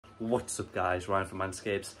What's up guys, Ryan from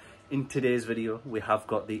Manscapes. In today's video we have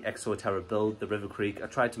got the exo-terra build, the river creek. I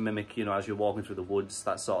tried to mimic, you know, as you're walking through the woods,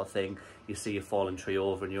 that sort of thing. You see a fallen tree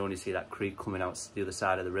over and you only see that creek coming out the other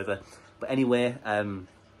side of the river. But anyway,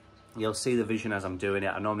 you'll see the vision as I'm doing it.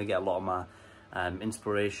 I normally get a lot of my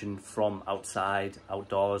inspiration from outside,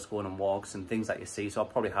 outdoors, going on walks and things that you see. So I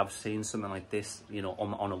probably have seen something like this, you know,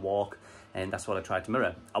 on a walk, and that's what I tried to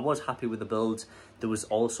mirror. I was happy with the build. There was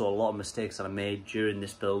also a lot of mistakes that I made during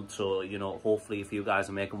this build, so you know, hopefully if you guys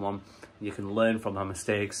are making one, you can learn from my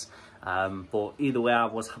mistakes. But either way, I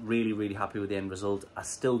was really happy with the end result. I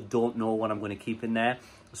still don't know what I'm going to keep in there,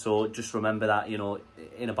 so just remember that, you know,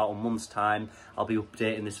 in about a month's time I'll be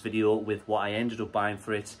updating this video with what I ended up buying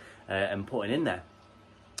for it and putting in there.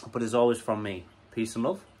 But as always from me, peace and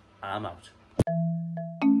love. I'm out.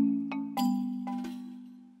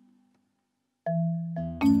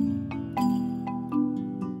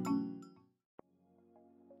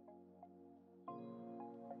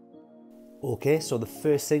 Okay, so the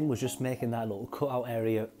first thing was just making that little cutout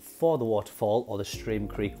area for the waterfall or the stream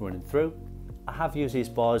creek running through. I have used these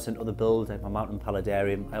boards in other builds like my mountain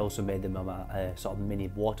paludarium. I also made them on my sort of mini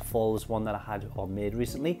waterfalls one that I had or made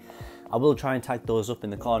recently. I will try and tag those up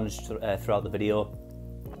in the corners throughout the video,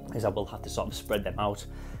 as I will have to sort of spread them out.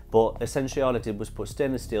 But essentially all I did was put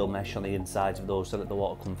stainless steel mesh on the insides of those so that the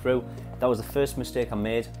water come through. That was the first mistake I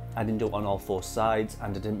made. I didn't do it on all four sides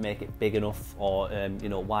and I didn't make it big enough or you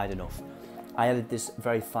know, wide enough. I added this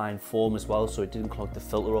very fine foam as well so it didn't clog the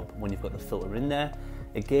filter up when you've got the filter in there.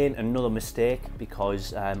 Again, another mistake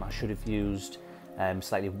because I should have used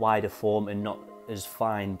slightly wider foam and not as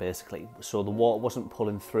fine basically. So the water wasn't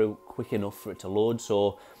pulling through quick enough for it to load.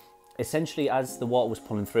 So essentially as the water was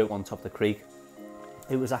pulling through on top of the creek,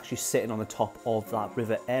 it was actually sitting on the top of that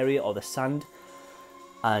river area or the sand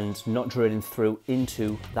and not draining through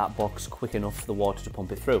into that box quick enough for the water to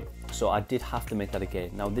pump it through. So I did have to make that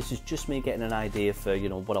again. Now this is just me getting an idea for, you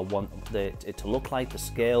know, what I want it to look like, the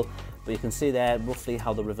scale, but you can see there roughly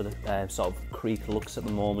how the river sort of creek looks at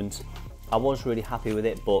the moment. I was really happy with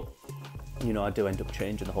it, but you know, I do end up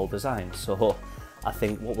changing the whole design. So I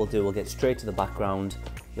think what we'll do, we'll get straight to the background.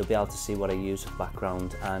 You'll be able to see what I used for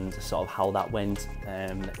background and sort of how that went,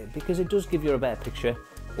 because it does give you a better picture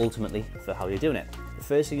ultimately for how you're doing it. The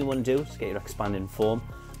first thing you want to do is get your expanding foam,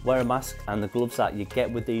 wear a mask and the gloves that you get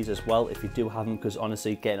with these as well if you do have them, because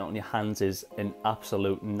honestly getting it on your hands is an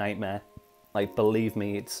absolute nightmare. Like, believe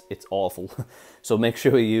me, it's awful. So make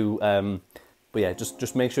sure you but yeah,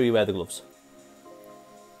 just make sure you wear the gloves.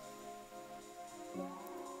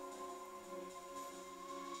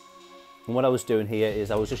 And what I was doing here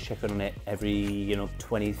is I was just checking on it every, you know,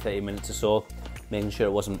 20-30 minutes or so, making sure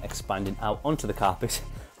it wasn't expanding out onto the carpet,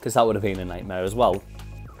 because that would have been a nightmare as well.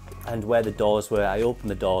 And where the doors were, I opened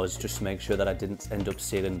the doors just to make sure that I didn't end up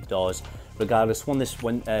sealing the doors. Regardless, when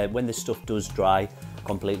this stuff does dry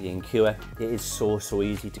completely and cure, it is so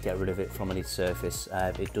easy to get rid of it from any surface.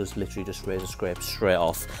 It does literally just razor scrape straight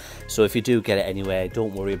off. So if you do get it anywhere,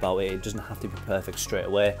 don't worry about it. It doesn't have to be perfect straight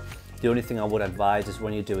away. The only thing I would advise is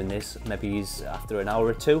when you're doing this, maybe after an hour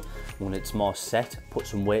or two, when it's more set, put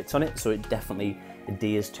some weights on it so it definitely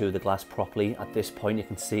adheres to the glass properly. At this point you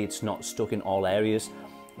can see it's not stuck in all areas.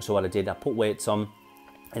 So what I did, I put weights on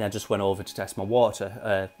and I just went over to test my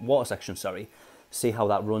water section, see how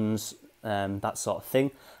that runs, that sort of thing.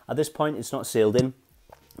 At this point it's not sealed in,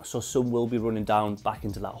 so some will be running down back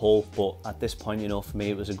into that hole, but at this point, you know, for me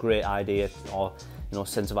it was a great idea, or you know,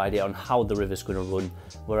 sense of idea on how the river's going to run,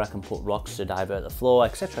 where I can put rocks to divert the flow,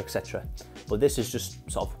 etc, etc. But this is just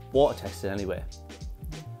sort of water testing anyway.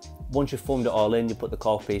 Once you've foamed it all in, you put the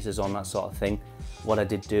cork pieces on, that sort of thing. What I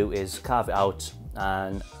did do is carve it out,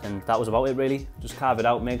 and that was about it really. Just carve it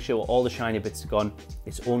out, make sure all the shiny bits are gone.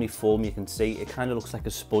 It's only foam, you can see it kind of looks like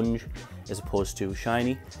a sponge as opposed to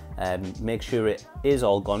shiny. Make sure it is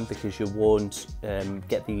all gone, because you won't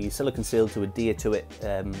get the silicone seal to adhere to it,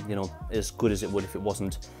 you know, as good as it would if it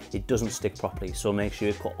wasn't. It doesn't stick properly, so make sure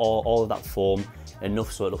you put all of that foam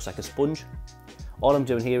enough so it looks like a sponge. All I'm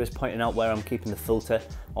doing here is pointing out where I'm keeping the filter,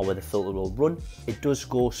 or where the filter will run. It does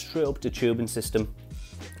go straight up to tubing system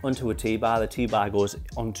onto a T-bar. The T-bar goes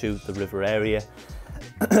onto the river area.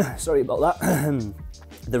 Sorry about that.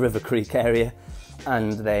 The river creek area.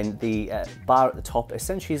 And then the bar at the top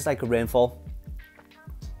essentially is like a rainfall.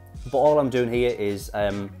 But all I'm doing here is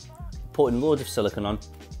putting loads of silicone on,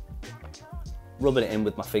 rubbing it in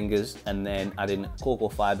with my fingers, and then adding cocoa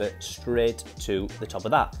fibre straight to the top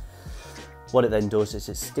of that. What it then does is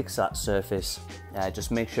it sticks that surface,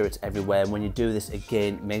 just make sure it's everywhere. And when you do this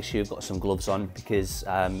again, make sure you've got some gloves on, because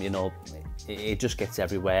you know, it just gets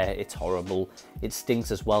everywhere. It's horrible. It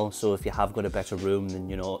stinks as well. So if you have got a better room than,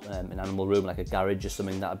 you know, an animal room like a garage or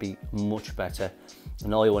something, that'd be much better.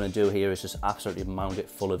 And all you want to do here is just absolutely mound it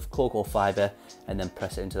full of cocoa fibre and then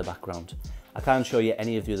press it into the background. I can't show you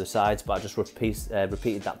any of the other sides, but I just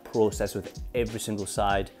repeated that process with every single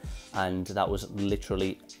side, and that was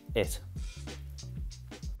literally it.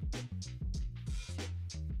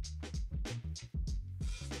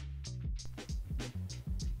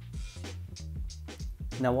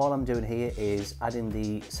 Now all I'm doing here is adding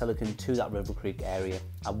the silicone to that river creek area.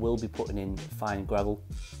 I will be putting in fine gravel,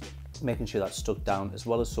 making sure that's stuck down, as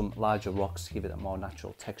well as some larger rocks to give it a more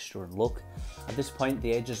natural texture and look. At this point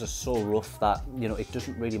the edges are so rough that, you know, it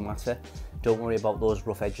doesn't really matter. Don't worry about those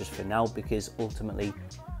rough edges for now, because ultimately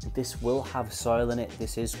this will have soil in it.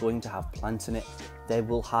 This is going to have plants in it. They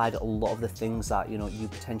will hide a lot of the things that, you know, you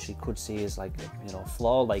potentially could see as like, you know, a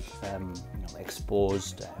flaw, like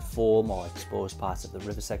exposed foam or exposed parts of the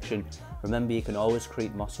river section. Remember, you can always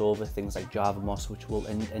create moss over, things like Java moss, which will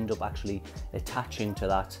end up actually attaching to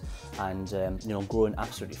that and you know, growing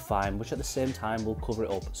absolutely fine, which at the same time will cover it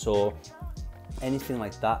up. So anything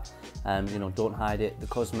like that, you know, don't hide it. The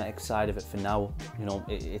cosmetic side of it for now, you know,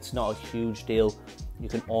 it's not a huge deal. You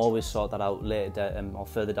can always sort that out later or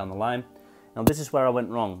further down the line. Now this is where I went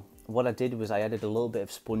wrong. What I did was I added a little bit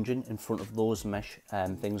of sponging in front of those mesh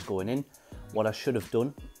things going in. What I should have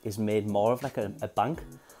done is made more of like a bank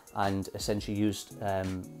and essentially used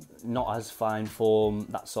not as fine foam,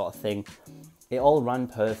 that sort of thing. It all ran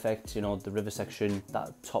perfect, you know, the river section,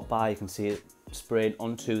 that top bar, you can see it spraying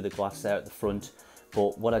onto the glass there at the front.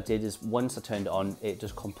 But what I did is once I turned it on, it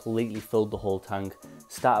just completely filled the whole tank,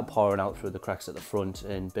 started pouring out through the cracks at the front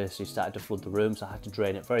and basically started to flood the room. So I had to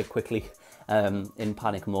drain it very quickly in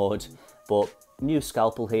panic mode. But new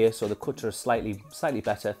scalpel here, so the cutter is slightly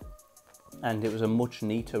better, and it was a much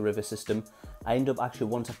neater river system. I ended up actually,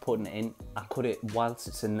 once I put it in, I cut it whilst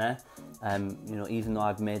it's in there. You know, even though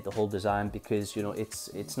I've made the whole design, because, you know,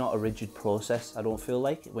 it's not a rigid process, I don't feel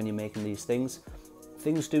like, when you're making these things.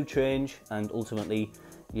 Things do change, and ultimately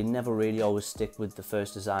you never really always stick with the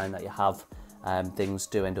first design that you have. Things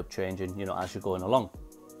do end up changing, you know, as you're going along.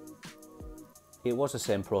 It was the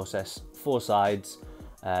same process, 4 sides,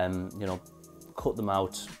 you know, cut them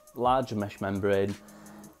out, larger mesh membrane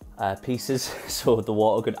pieces so the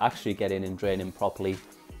water could actually get in and drain in properly.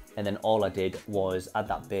 And then all I did was add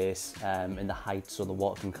that base in the height so the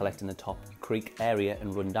water can collect in the top creek area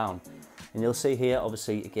and run down. And you'll see here,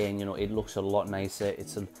 obviously, again, you know, it looks a lot nicer.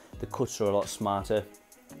 The cuts are a lot smarter,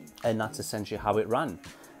 and that's essentially how it ran.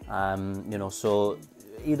 You know, so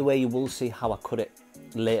either way, you will see how I cut it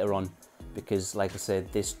later on, because like I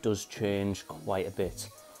said, this does change quite a bit.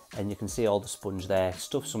 And you can see all the sponge there,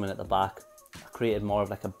 stuff something at the back. I created more of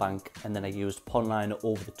like a bank, and then I used pond liner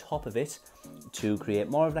over the top of it to create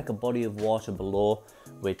more of like a body of water below,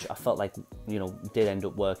 which I felt like, you know, did end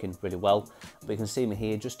up working really well. But you can see me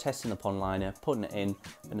here just testing the pond liner, putting it in,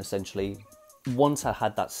 and essentially once I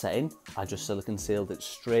had that set in, I just silicone sealed it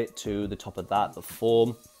straight to the top of that, the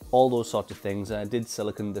foam, all those sorts of things. And I did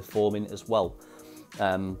silicone the foam in as well.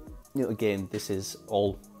 You know, again, this is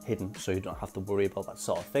all hidden, so you don't have to worry about that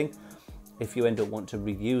sort of thing. If you end up wanting to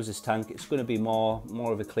reuse this tank, it's going to be more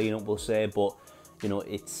of a cleanup, we'll say, but you know,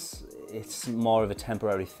 it's more of a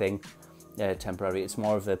temporary thing. It's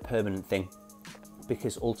more of a permanent thing,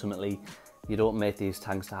 because ultimately you don't make these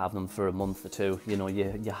tanks to have them for a month or two. You know,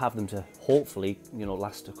 you have them to hopefully, you know,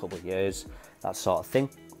 last a couple of years, that sort of thing.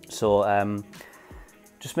 So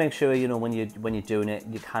just make sure, you know, when you're doing it,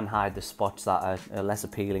 you can hide the spots that are less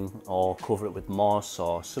appealing, or cover it with moss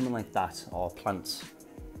or something like that, or plants.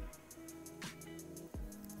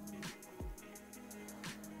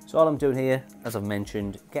 So all I'm doing here, as I've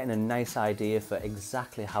mentioned, getting a nice idea for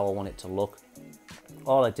exactly how I want it to look.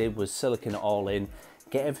 All I did was silicone it all in,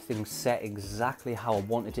 get everything set exactly how I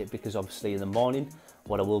wanted it, because obviously in the morning,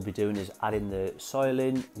 what I will be doing is adding the soil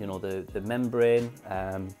in, you know, the membrane,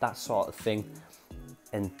 that sort of thing,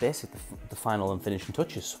 and basically the final and finishing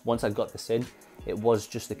touches. Once I got this in, it was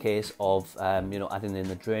just a case of, you know, adding in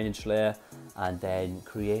the drainage layer and then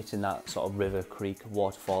creating that sort of river, creek,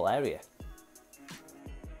 waterfall area.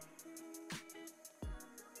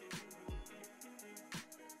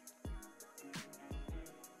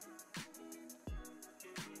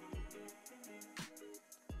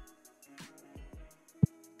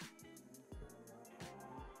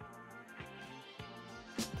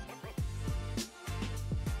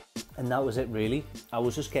 And that was it really. I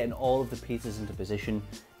was just getting all of the pieces into position,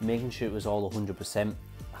 making sure it was all 100%,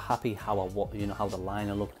 happy how how the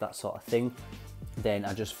liner looked, that sort of thing. Then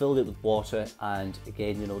I just filled it with water, and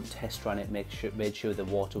again, you know, test ran it, made sure the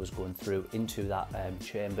water was going through into that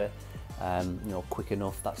chamber, you know, quick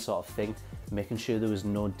enough, that sort of thing. Making sure there was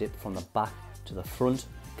no dip from the back to the front,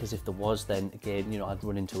 because if there was, then again, you know, I'd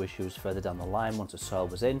run into issues further down the line once the soil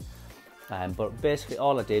was in. But basically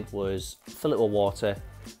all I did was fill it with water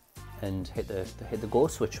and hit the go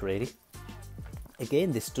switch really.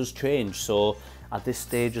 Again, this does change, so at this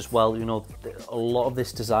stage as well, you know, a lot of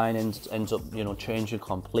this design ends up, you know, changing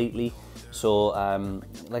completely. So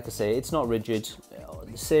like I say, it's not rigid.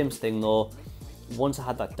 The same thing though, once I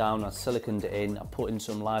had that down, I siliconed it in, I put in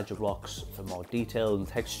some larger rocks for more detail and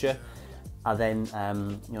texture. I then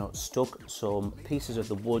you know, stuck some pieces of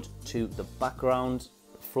the wood to the background,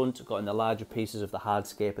 the front, got in the larger pieces of the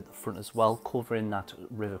hardscape at the front as well, covering that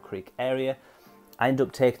River Creek area. I ended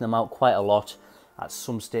up taking them out quite a lot at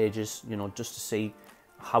some stages, you know, just to see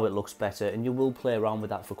how it looks better, and you will play around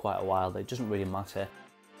with that for quite a while. It doesn't really matter.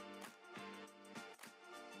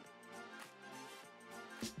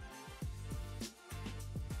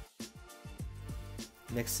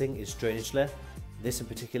 Next thing is drainage layer. This in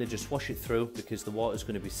particular, just wash it through because the water is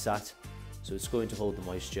going to be sat, so it's going to hold the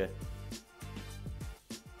moisture.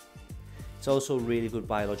 It's also really good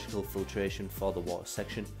biological filtration for the water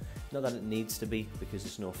section. Not that it needs to be, because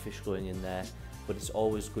there's no fish going in there, but it's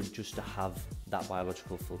always good just to have that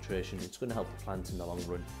biological filtration. It's going to help the plant in the long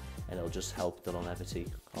run, and it'll just help the longevity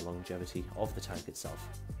of the tank itself.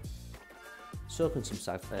 Soak in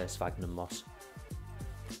some sphagnum moss.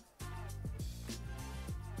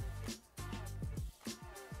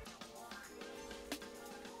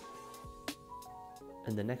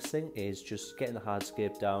 And the next thing is just getting the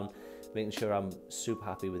hardscape down, making sure I'm super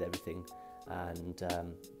happy with everything, and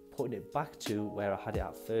putting it back to where I had it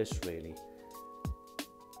at first really.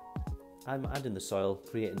 I'm adding the soil,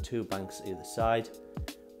 creating 2 banks either side,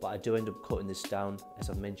 but I do end up cutting this down. As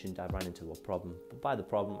I've mentioned, I ran into a problem, but by the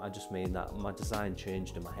problem I just mean that my design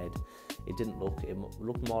changed in my head. It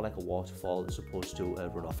looked more like a waterfall as opposed to a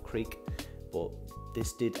runoff creek, but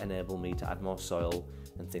this did enable me to add more soil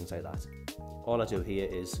and things like that. All I do here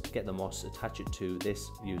is get the moss, attach it to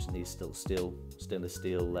this using these stainless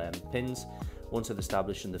steel pins. Once they've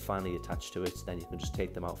established and they're finally attached to it, then you can just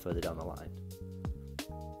take them out further down the line.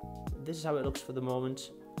 This is how it looks for the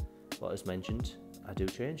moment, but as mentioned, I do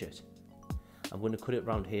change it. I'm going to cut it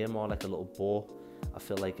around here more like a little bow. I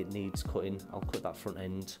feel like it needs cutting. I'll cut that front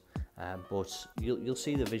end, but you'll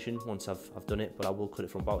see the vision once I've done it, but I will cut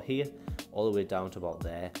it from about here all the way down to about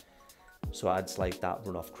there. So it adds like that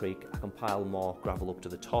runoff creek. I can pile more gravel up to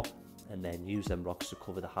the top and then use them rocks to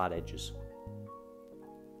cover the hard edges.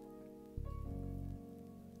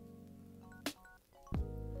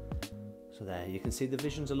 So there, you can see the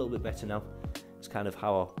vision's a little bit better now. It's kind of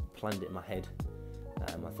how I planned it in my head.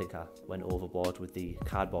 I think I went overboard with the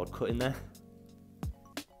cardboard cut in there.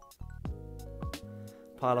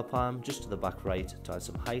 Pile of palm just to the back right to add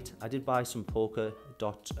some height. I did buy some begonia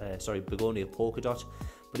polka dot,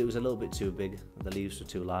 but it was a little bit too big. The leaves were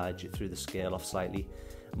too large. It threw the scale off slightly.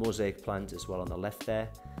 Mosaic plant as well on the left there.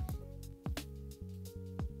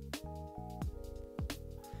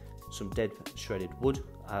 Some dead shredded wood.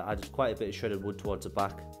 I added quite a bit of shredded wood towards the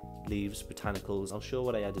back. Leaves, botanicals. I'll show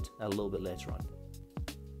what I added a little bit later on.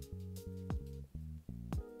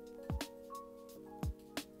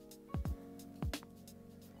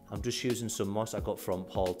 I'm just using some moss I got from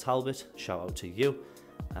Paul Talbot. Shout out to you.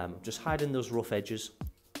 Just hiding those rough edges.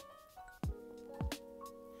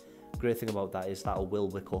 Great thing about that is that it will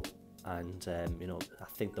wick up, and you know, I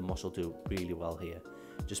think the moss will do really well here,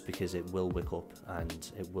 just because it will wick up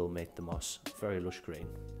and it will make the moss very lush green.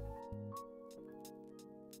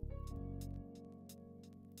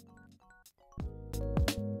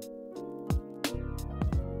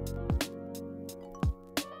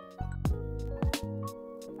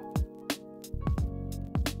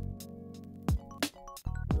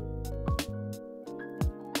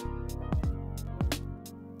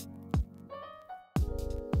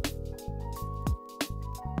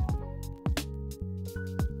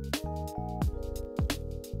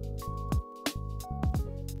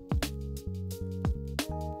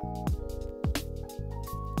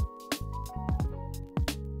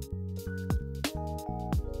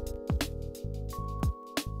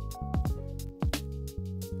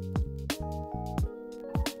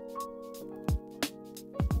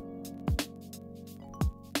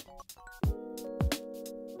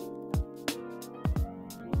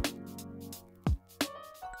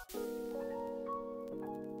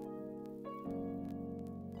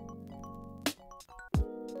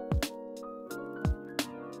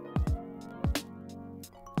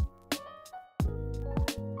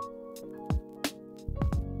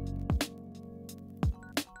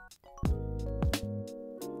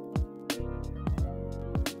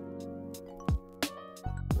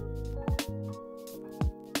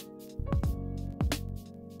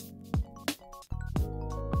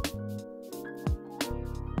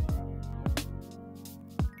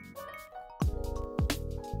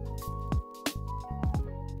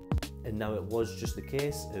 Now it was just the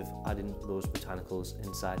case of adding those botanicals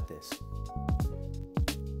inside this.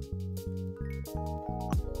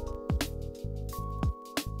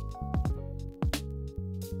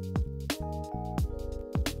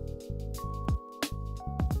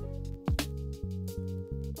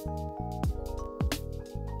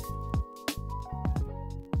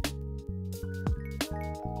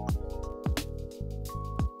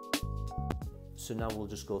 So now we'll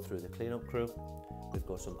just go through the cleanup crew. We've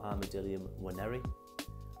got some Armadillium wieneri,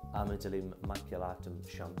 Armadillium maculatum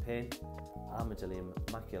champagne, Armadillium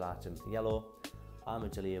maculatum yellow,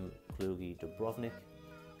 Armadillium klugi dubrovnik,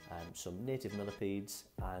 some native millipedes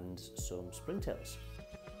and some springtails.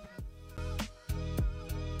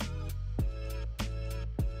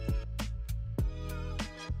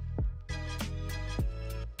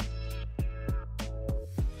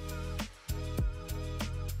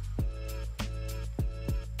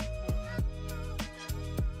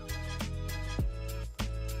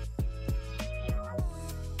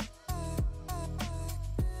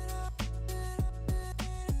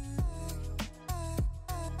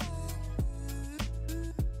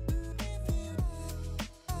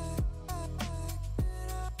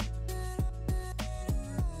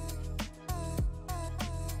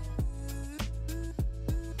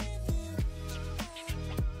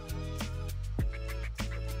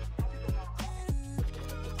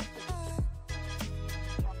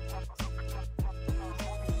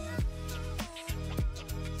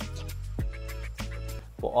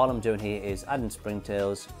 But all I'm doing here is adding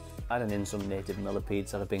springtails, adding in some native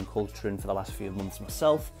millipedes that I've been culturing for the last few months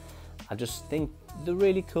myself. I just think they're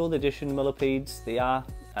really cool addition, millipedes, they are,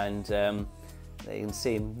 and you can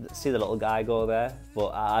see the little guy go there,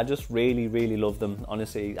 but I just really love them.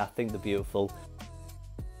 Honestly, I think they're beautiful.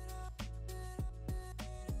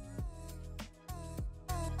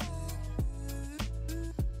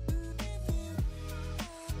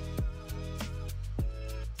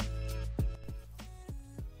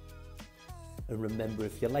 And remember,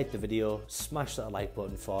 if you liked the video, smash that like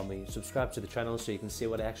button for me, subscribe to the channel so you can see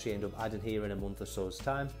what I actually end up adding here in a month or so's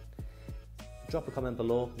time. Drop a comment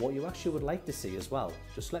below what you actually would like to see as well.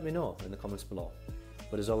 Just let me know in the comments below.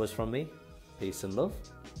 But as always from me, peace and love,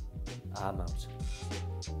 I'm out.